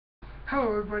Hello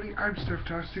everybody, I'm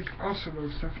steftast1c, also known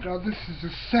as Steph. Now this is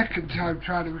the second time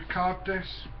trying to record this,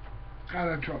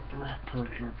 and I dropped the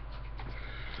record.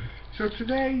 So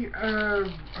today, a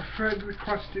friend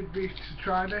requested me to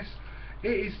try this. It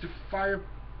is the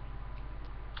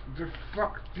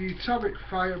atomic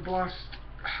fireblast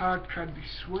hard candy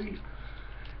sweet.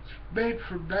 It's made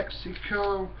from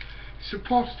Mexico. It's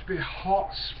supposed to be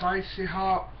hot, spicy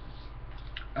hot.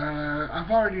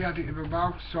 I've already had it in my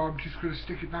mouth, so I'm just going to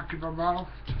stick it back in my mouth.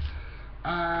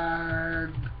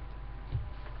 And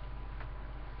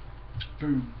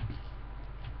boom.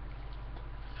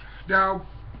 Now,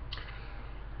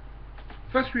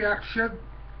 first reaction,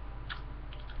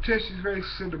 taste is very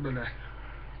cinnamony.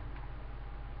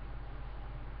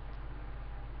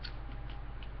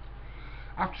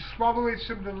 After swallowing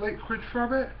some of the liquid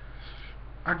from it,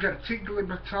 I get a tingle in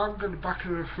my tongue and the back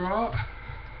of the throat.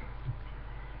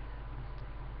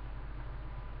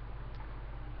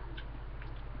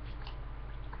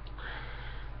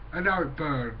 And now it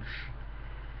burns.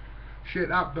 Shit,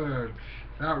 that burns.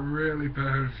 That really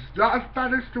burns. Not as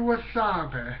bad as the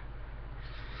wasabi.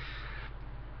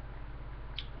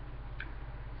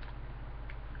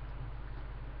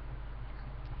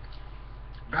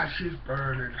 That shit's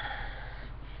burning.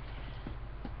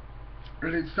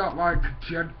 And it's not like a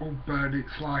gentle burn,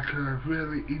 it's like a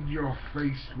really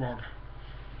in-your-face one.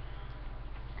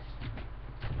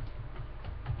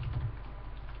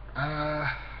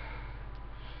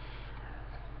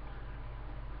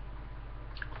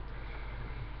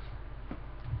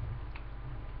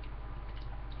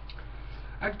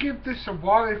 I'd give this a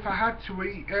 1. If I had to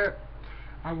eat it,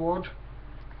 I would.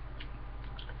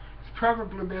 It's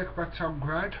probably make my tongue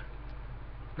red.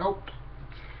 Nope.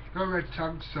 No red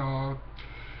tongue, so...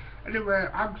 Anyway,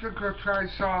 I'm just going to try and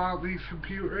sort out these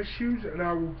computer issues, and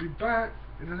I will be back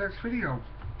in the next video.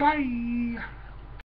 Bye!